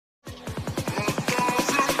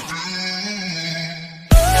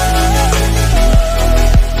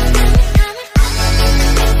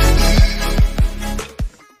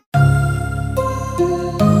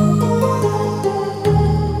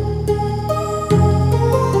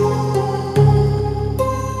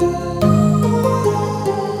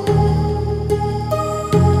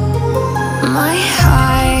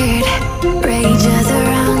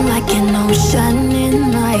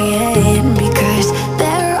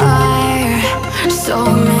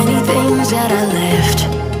that I left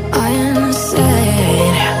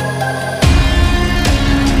unsaid.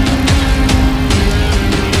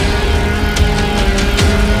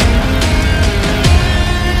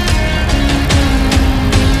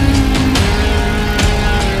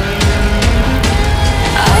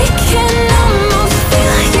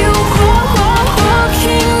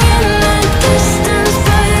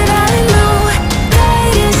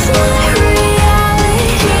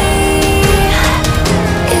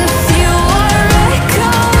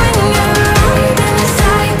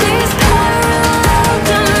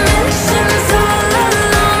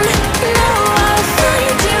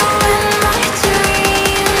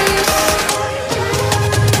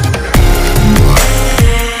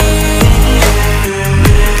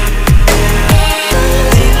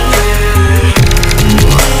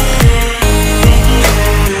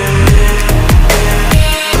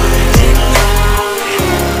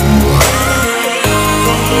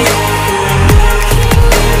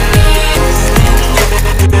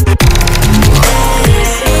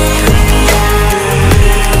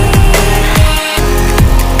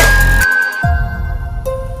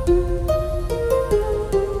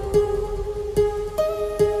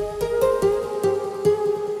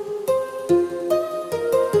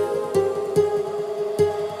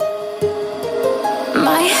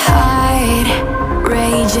 My heart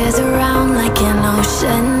rages around like an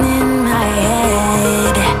ocean in my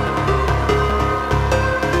head.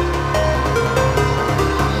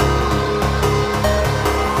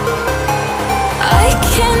 I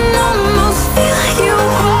can almost feel you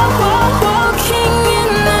walking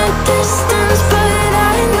in the distance, but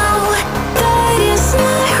I know that it's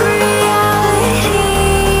not reality.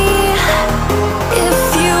 If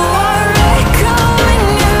you are echoing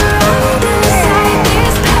around inside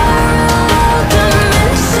these parallel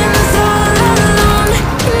dimensions all alone,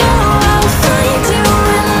 know I'll find you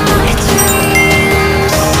in my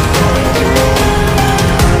dreams.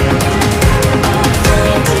 I'll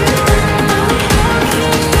find you in my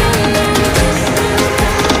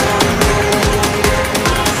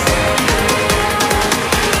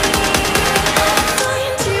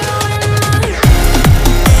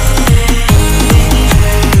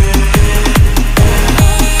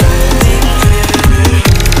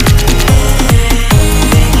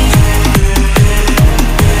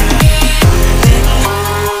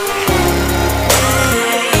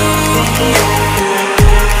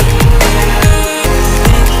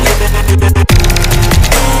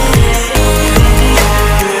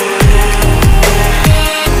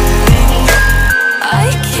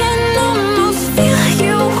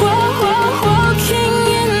walking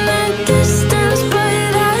in the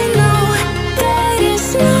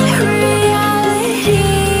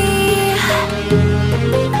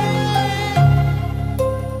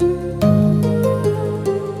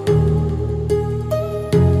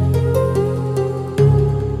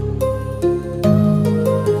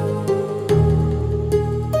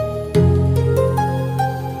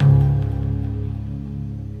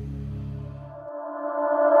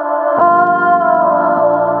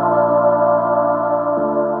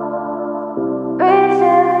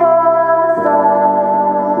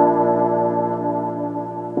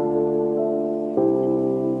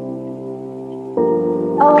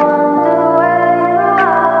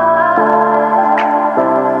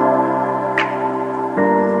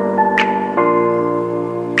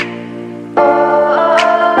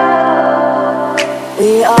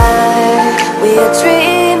We are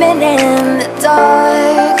dreaming in the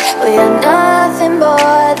dark. We are nothing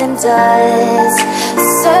more than dust.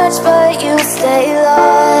 Search but you stay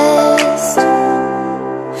lost.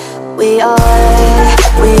 We are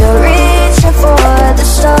reaching for the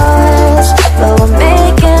stars, but we're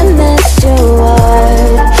making this too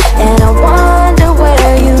hard. And I wonder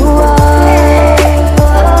where you are.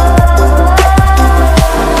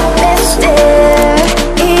 Mysterious,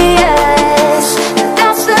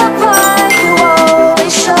 that's the part you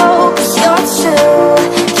always show, 'cause you're too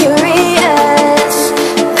curious.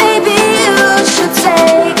 Maybe you should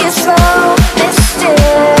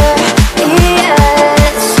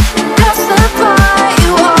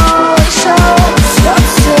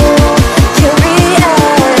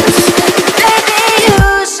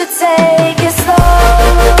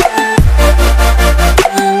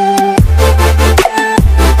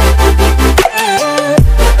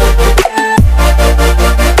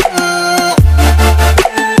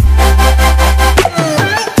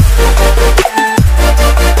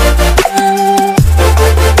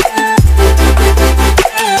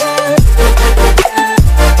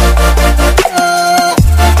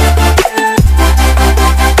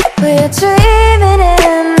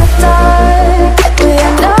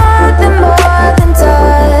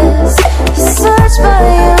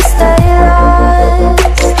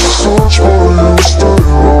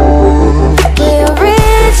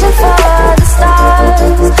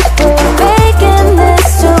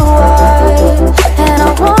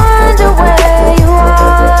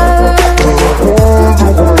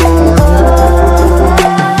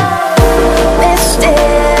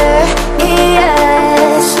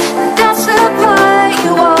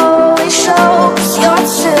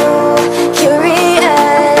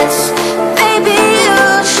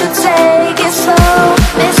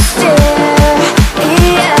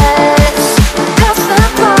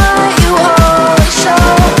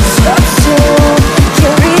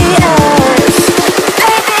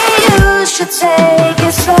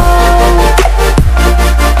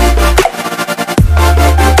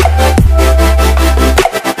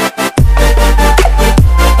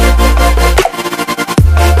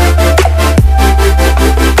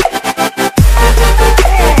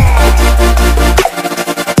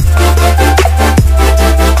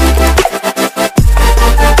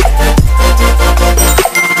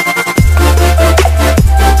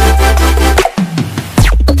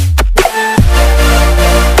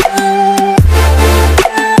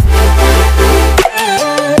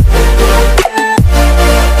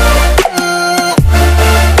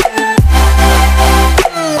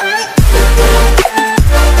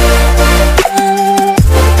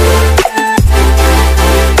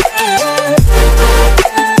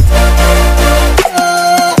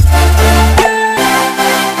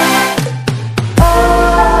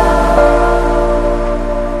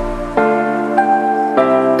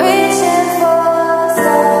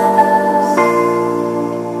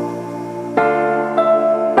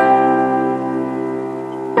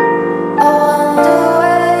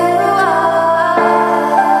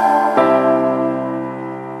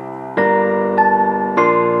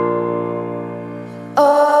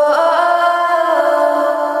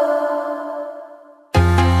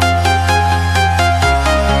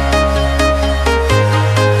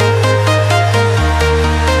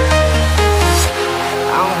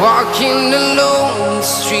Walking alone, the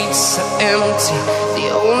streets are empty. The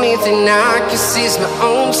only thing I can see is my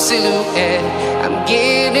own silhouette. I'm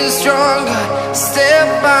getting stronger, step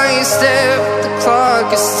by step. The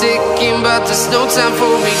clock is ticking, but there's no time for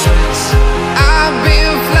regrets. I've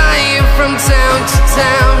been flying from town to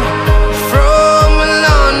town, from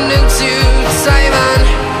London to Taiwan.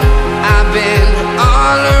 I've been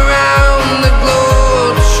all around the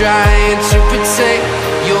globe, trying to protect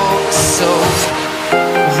your soul.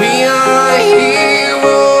 We are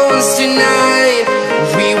heroes tonight.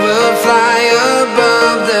 We will fly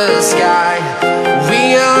above the sky.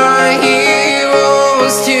 We are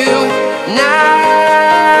heroes tonight.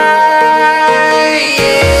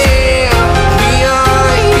 Yeah. We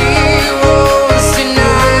are heroes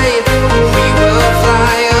tonight. We will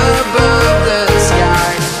fly above the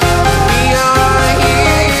sky. We are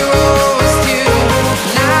heroes tonight.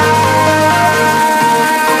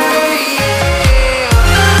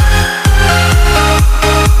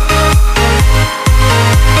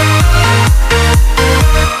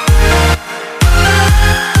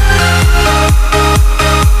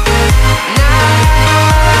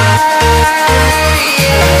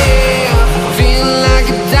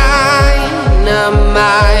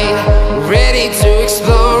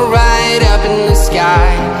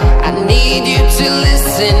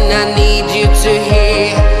 I need you to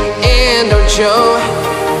hear, and don't show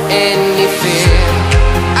any fear.